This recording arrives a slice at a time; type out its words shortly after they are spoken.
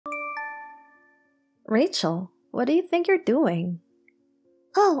Rachel, what do you think you're doing?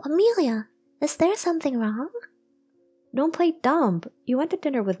 Oh, Amelia, is there something wrong? Don't play dumb. You went to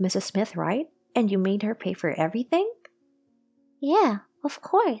dinner with Mrs. Smith, right? And you made her pay for everything? Yeah, of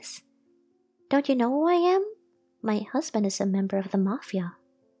course. Don't you know who I am? My husband is a member of the mafia.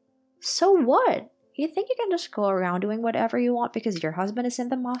 So what? You think you can just go around doing whatever you want because your husband is in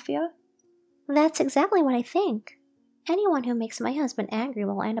the mafia? That's exactly what I think. Anyone who makes my husband angry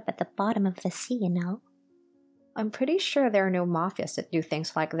will end up at the bottom of the sea, you know. I'm pretty sure there are no mafias that do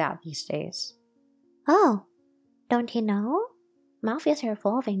things like that these days. Oh, don't you know? Mafias are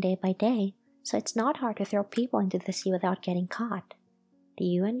evolving day by day, so it's not hard to throw people into the sea without getting caught. Do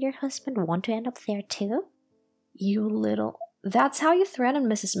you and your husband want to end up there too? You little... That's how you threaten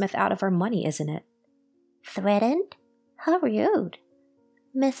Mrs. Smith out of her money, isn't it? Threatened? How rude.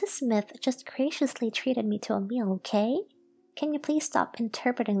 Mrs. Smith just graciously treated me to a meal, okay? Can you please stop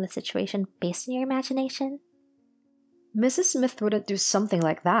interpreting the situation based on your imagination? Mrs. Smith wouldn't do something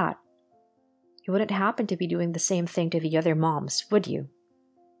like that. You wouldn't happen to be doing the same thing to the other moms, would you?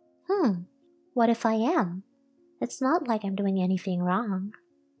 What if I am? It's not like I'm doing anything wrong.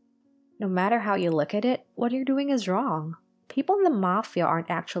 No matter how you look at it, what you're doing is wrong. People in the mafia aren't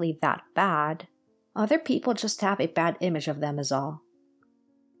actually that bad. Other people just have a bad image of them is all.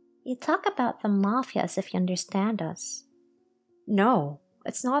 You talk about the mafia as if you understand us. No,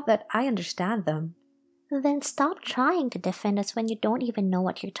 it's not that I understand them. Then stop trying to defend us when you don't even know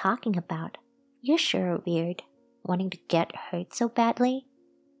what you're talking about. You're sure weird, wanting to get hurt so badly.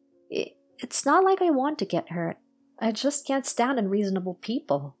 It's not like I want to get hurt. I just can't stand unreasonable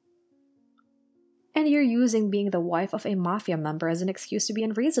people. And you're using being the wife of a mafia member as an excuse to be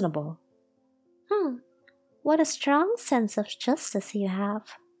unreasonable. What a strong sense of justice you have.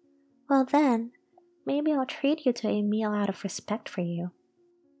 Well then, maybe I'll treat you to a meal out of respect for you.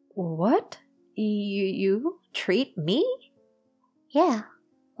 What? You treat me? Yeah,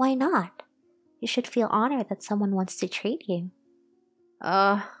 why not? You should feel honored that someone wants to treat you.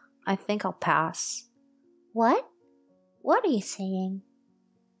 I think I'll pass. What? What are you saying?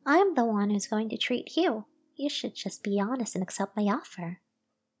 I'm the one who's going to treat you. You should just be honest and accept my offer.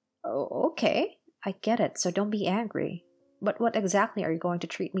 Oh, okay. I get it, so don't be angry. But what exactly are you going to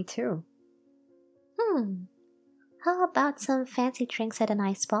treat me to? How about some fancy drinks at a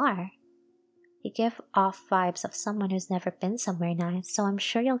nice bar? You give off vibes of someone who's never been somewhere nice, so I'm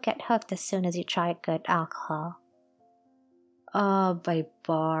sure you'll get hooked as soon as you try good alcohol. By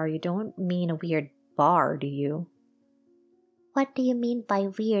bar, you don't mean a weird bar, do you? What do you mean by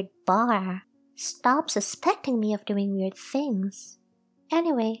weird bar? Stop suspecting me of doing weird things.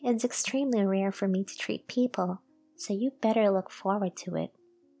 Anyway, it's extremely rare for me to treat people, so you better look forward to it.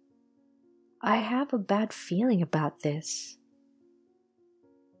 I have a bad feeling about this.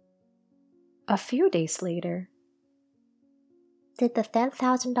 A few days later. Did the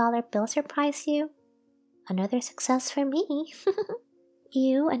 $10,000 bill surprise you? Another success for me.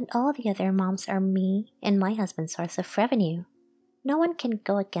 You and all the other moms are me and my husband's source of revenue. No one can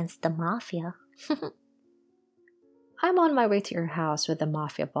go against the mafia. I'm on my way to your house with the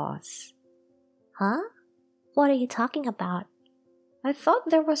mafia boss. Huh? What are you talking about? I thought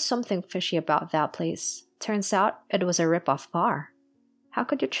there was something fishy about that place. Turns out it was a rip-off bar. How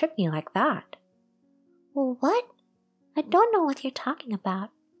could you trick me like that? What? I don't know what you're talking about.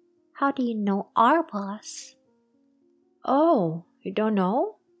 How do you know our boss? Oh, you don't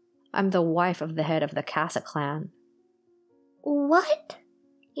know? I'm the wife of the head of the Casa clan. What?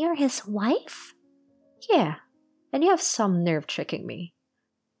 You're his wife? Yeah, and you have some nerve tricking me.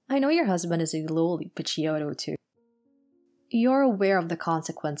 I know your husband is a lowly Picciotto too. You're aware of the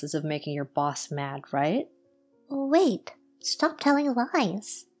consequences of making your boss mad, right? Wait, stop telling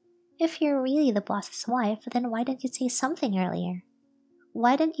lies. If you're really the boss's wife, then why didn't you say something earlier?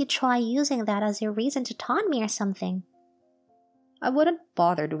 Why didn't you try using that as your reason to taunt me or something? I wouldn't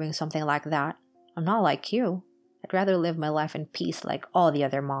bother doing something like that. I'm not like you. I'd rather live my life in peace like all the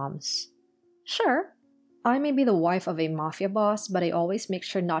other moms. Sure, I may be the wife of a mafia boss, but I always make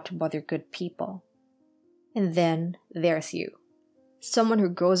sure not to bother good people. And then there's you. Someone who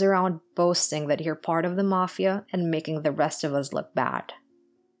goes around boasting that you're part of the mafia and making the rest of us look bad.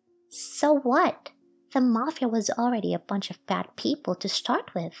 So what? The mafia was already a bunch of bad people to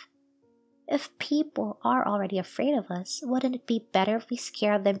start with. If people are already afraid of us, wouldn't it be better if we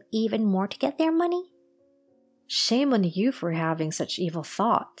scare them even more to get their money? Shame on you for having such evil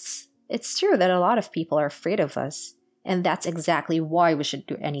thoughts. It's true that a lot of people are afraid of us, and that's exactly why we should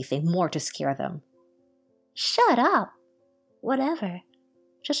do anything more to scare them. Shut up! Whatever.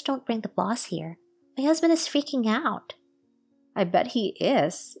 Just don't bring the boss here. My husband is freaking out. I bet he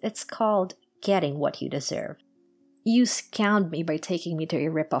is. It's called getting what you deserve. You scammed me by taking me to a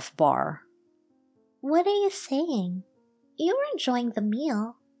rip-off bar. What are you saying? You were enjoying the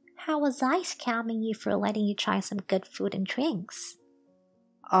meal. How was I scamming you for letting you try some good food and drinks?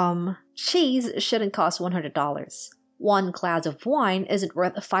 Cheese shouldn't cost $100. One glass of wine isn't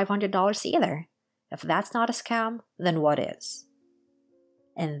worth $500 either. If that's not a scam, then what is?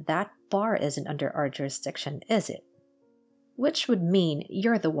 And that bar isn't under our jurisdiction, is it? Which would mean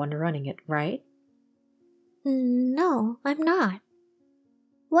you're the one running it, right? No, I'm not.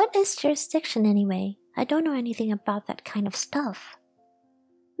 What is jurisdiction anyway? I don't know anything about that kind of stuff.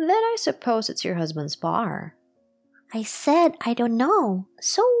 Then I suppose it's your husband's bar. I said I don't know.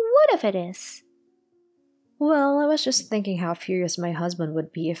 So what if it is? Well, I was just thinking how furious my husband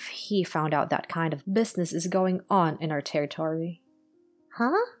would be if he found out that kind of business is going on in our territory.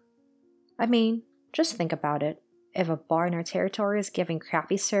 Huh? I mean, just think about it. If a bar in our territory is giving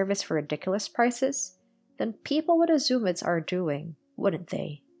crappy service for ridiculous prices, then people would assume it's our doing, wouldn't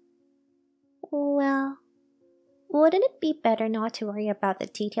they? Well, wouldn't it be better not to worry about the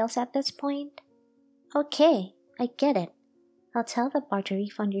details at this point? Okay, I get it. I'll tell the bar to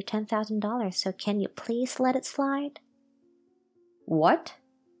refund your $10,000, so can you please let it slide? What?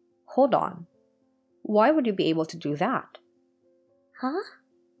 Hold on. Why would you be able to do that? Huh?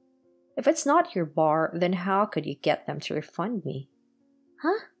 If it's not your bar, then how could you get them to refund me?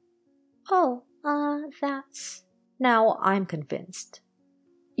 Huh? Oh, that's... Now I'm convinced.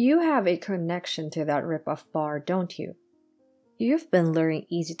 You have a connection to that rip-off bar, don't you? You've been luring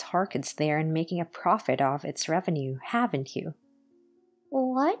easy targets there and making a profit off its revenue, haven't you?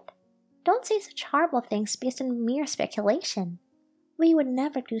 What? Don't say such horrible things based on mere speculation. We would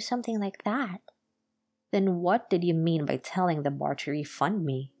never do something like that. Then what did you mean by telling the bar to refund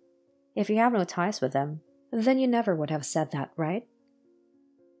me? If you have no ties with them, then you never would have said that, right?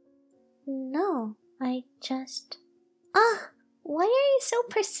 No, I just... Why are you so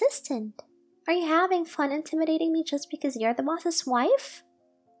persistent? Are you having fun intimidating me just because you're the boss's wife?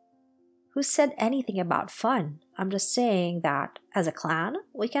 Who said anything about fun? I'm just saying that, as a clan,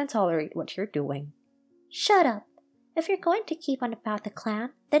 we can't tolerate what you're doing. Shut up. If you're going to keep on about the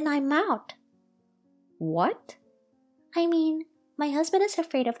clan, then I'm out. What? I mean, my husband is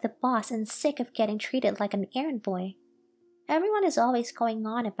afraid of the boss and sick of getting treated like an errand boy. Everyone is always going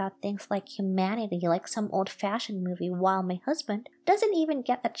on about things like humanity, like some old-fashioned movie, while my husband doesn't even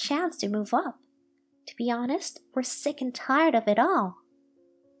get the chance to move up. To be honest, we're sick and tired of it all.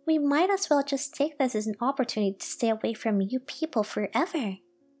 We might as well just take this as an opportunity to stay away from you people forever.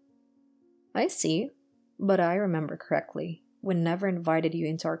 I see, but I remember correctly. We never invited you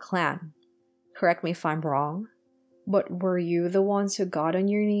into our clan. Correct me if I'm wrong, but were you the ones who got on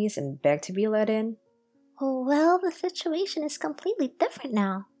your knees and begged to be let in? Oh, well, the situation is completely different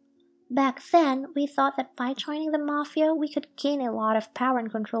now. Back then, we thought that by joining the mafia, we could gain a lot of power and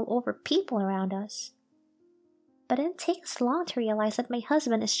control over people around us. But it didn't take us long to realize that my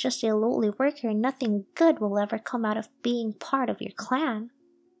husband is just a lowly worker and nothing good will ever come out of being part of your clan.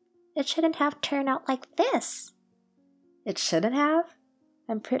 It shouldn't have turned out like this. It shouldn't have?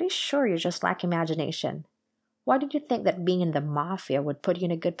 I'm pretty sure you just lack imagination. Why did you think that being in the mafia would put you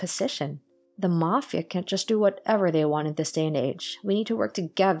in a good position? The mafia can't just do whatever they want in this day and age. We need to work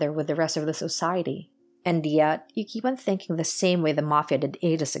together with the rest of the society. And yet, you keep on thinking the same way the mafia did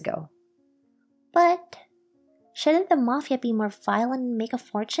ages ago. But shouldn't the mafia be more violent and make a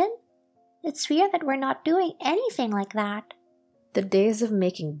fortune? It's weird that we're not doing anything like that. The days of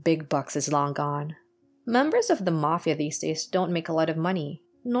making big bucks is long gone. Members of the mafia these days don't make a lot of money,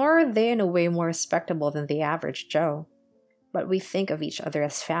 nor are they in a way more respectable than the average Joe. But we think of each other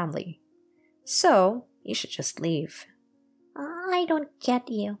as family. So, you should just leave. I don't get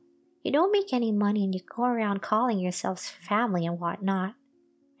you. You don't make any money and you go around calling yourselves family and whatnot.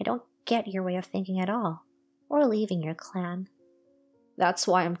 I don't get your way of thinking at all. Or leaving your clan. That's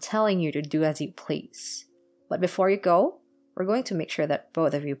why I'm telling you to do as you please. But before you go, we're going to make sure that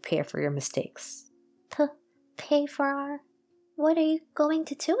both of you pay for your mistakes. Pay for our... What are you going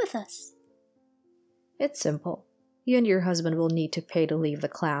to do with us? It's simple. You and your husband will need to pay to leave the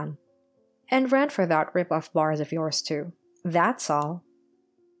clan. And rent for that rip-off bars of yours too. That's all.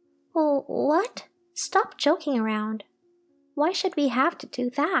 Oh, what? Stop joking around. Why should we have to do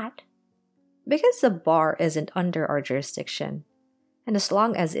that? Because the bar isn't under our jurisdiction. And as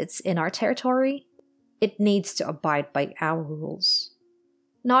long as it's in our territory, it needs to abide by our rules.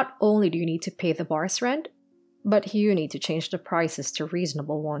 Not only do you need to pay the bar's rent, but you need to change the prices to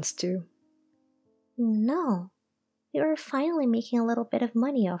reasonable ones too. No. We were finally making a little bit of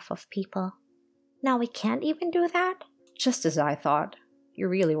money off of people. Now we can't even do that? Just as I thought. you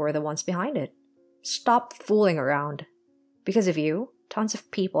really were the ones behind it. Stop fooling around. Because of you, tons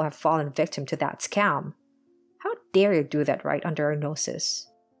of people have fallen victim to that scam. How dare you do that right under our noses?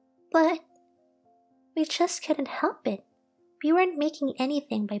 But we just couldn't help it. We weren't making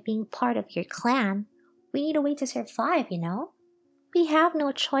anything by being part of your clan. We need a way to survive, you know? We have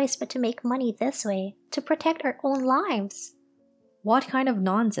no choice but to make money this way, to protect our own lives. What kind of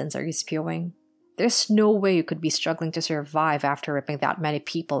nonsense are you spewing? There's no way you could be struggling to survive after ripping that many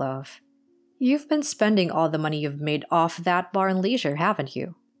people off. You've been spending all the money you've made off that bar and leisure, haven't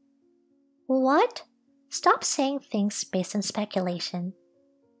you? What? Stop saying things based on speculation.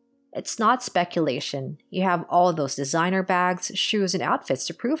 It's not speculation. You have all those designer bags, shoes, and outfits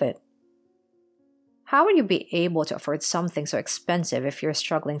to prove it. How would you be able to afford something so expensive if you're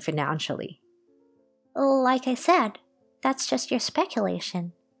struggling financially? Like I said, that's just your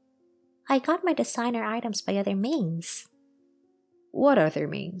speculation. I got my designer items by other means. What other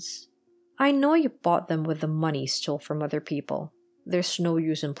means? I know you bought them with the money you stole from other people. There's no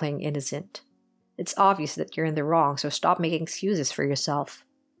use in playing innocent. It's obvious that you're in the wrong, so stop making excuses for yourself.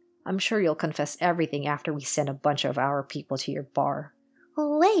 I'm sure you'll confess everything after we send a bunch of our people to your bar.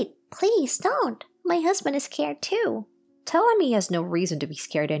 Wait, please don't. My husband is scared too. Tell him he has no reason to be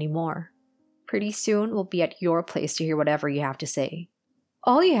scared anymore. Pretty soon, we'll be at your place to hear whatever you have to say.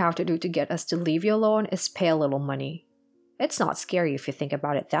 All you have to do to get us to leave you alone is pay a little money. It's not scary if you think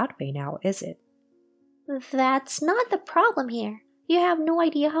about it that way now, is it? That's not the problem here. You have no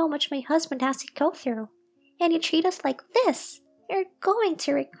idea how much my husband has to go through. And you treat us like this. You're going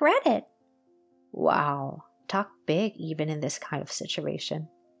to regret it. Wow, talk big even in this kind of situation.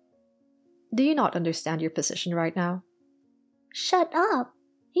 Do you not understand your position right now? Shut up.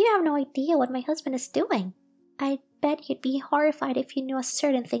 You have no idea what my husband is doing. I bet you'd be horrified if you knew a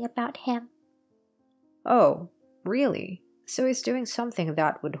certain thing about him. Oh, really? So he's doing something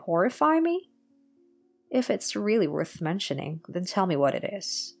that would horrify me? If it's really worth mentioning, then tell me what it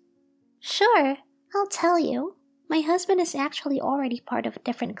is. Sure, I'll tell you. My husband is actually already part of a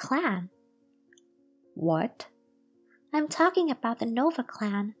different clan. What? I'm talking about the Nova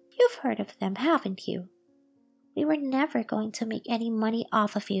clan. You've heard of them, haven't you? We were never going to make any money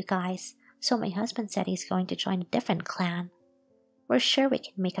off of you guys, so my husband said he's going to join a different clan. We're sure we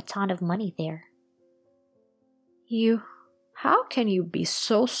can make a ton of money there. How can you be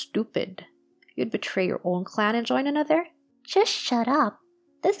so stupid? You'd betray your own clan and join another? Just shut up.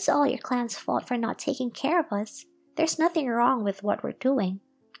 This is all your clan's fault for not taking care of us. There's nothing wrong with what we're doing.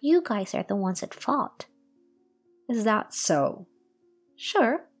 You guys are the ones at fault. Is that so?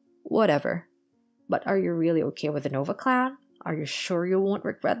 Sure, whatever. But are you really okay with the Nova clan? Are you sure you won't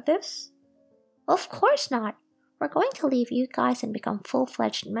regret this? Of course not. We're going to leave you guys and become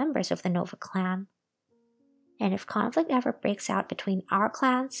full-fledged members of the Nova clan. And if conflict ever breaks out between our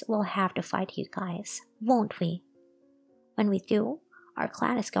clans, we'll have to fight you guys, won't we? When we do, our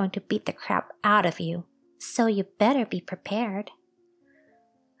clan is going to beat the crap out of you, so you better be prepared.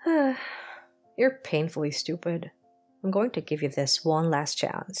 You're painfully stupid. I'm going to give you this one last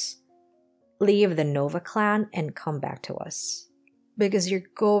chance. Leave the Nova clan and come back to us. Because you're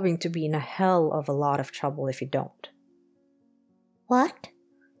going to be in a hell of a lot of trouble if you don't. What?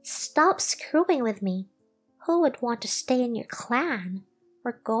 Stop screwing with me. Who would want to stay in your clan?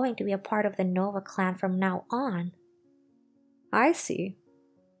 We're going to be a part of the Nova clan from now on. I see.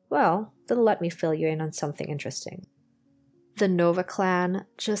 Well, then let me fill you in on something interesting. The Nova clan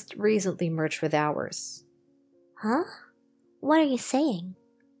just recently merged with ours. Huh? What are you saying?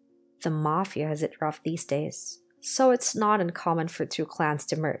 The Mafia has it rough these days, so it's not uncommon for two clans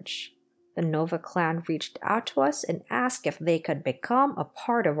to merge. The Nova clan reached out to us and asked if they could become a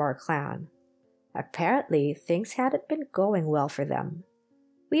part of our clan. Apparently, things hadn't been going well for them.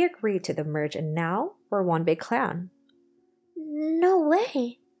 We agreed to the merge and now we're one big clan. No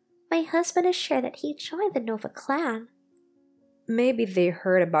way! My husband is sure that he joined the Nova clan. Maybe they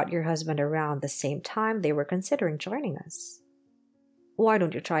heard about your husband around the same time they were considering joining us. Why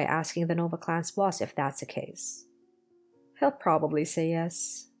don't you try asking the Nova clan's boss if that's the case? He'll probably say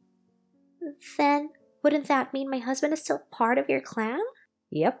yes. Then, wouldn't that mean my husband is still part of your clan?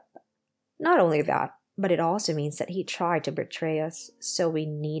 Yep. Not only that, but it also means that he tried to betray us, so we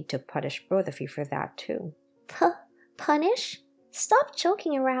need to punish both of you for that too. Punish? Stop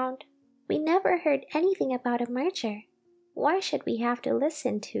joking around. We never heard anything about a merger. Why should we have to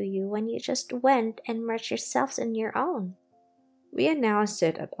listen to you when you just went and merged yourselves in your own? We announced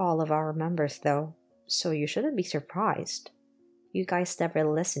it at all of our members though, so you shouldn't be surprised. You guys never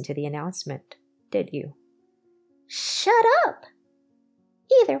listened to the announcement, did you? Shut up!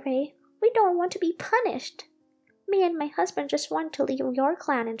 Either way, we don't want to be punished. Me and my husband just want to leave your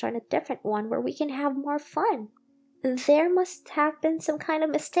clan and join a different one where we can have more fun. There must have been some kind of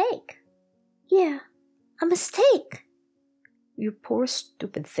mistake. Yeah, a mistake. You poor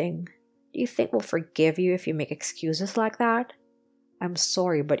stupid thing. Do you think we'll forgive you if you make excuses like that? I'm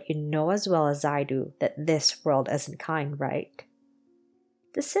sorry, but you know as well as I do that this world isn't kind, right?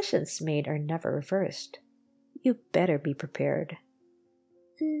 Decisions made are never reversed. You better be prepared.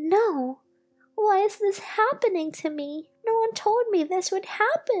 No. Why is this happening to me? No one told me this would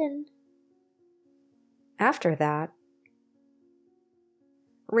happen. After that,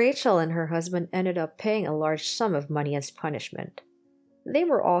 Rachel and her husband ended up paying a large sum of money as punishment. They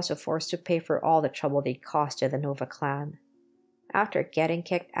were also forced to pay for all the trouble they caused to the Nova clan. After getting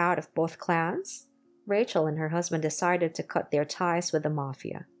kicked out of both clans, Rachel and her husband decided to cut their ties with the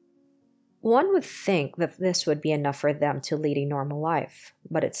mafia. One would think that this would be enough for them to lead a normal life,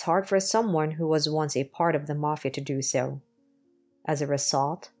 but it's hard for someone who was once a part of the mafia to do so. As a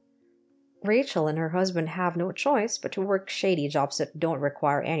result, Rachel and her husband have no choice but to work shady jobs that don't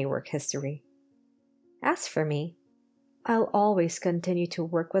require any work history. As for me, I'll always continue to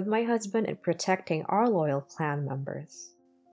work with my husband in protecting our loyal clan members.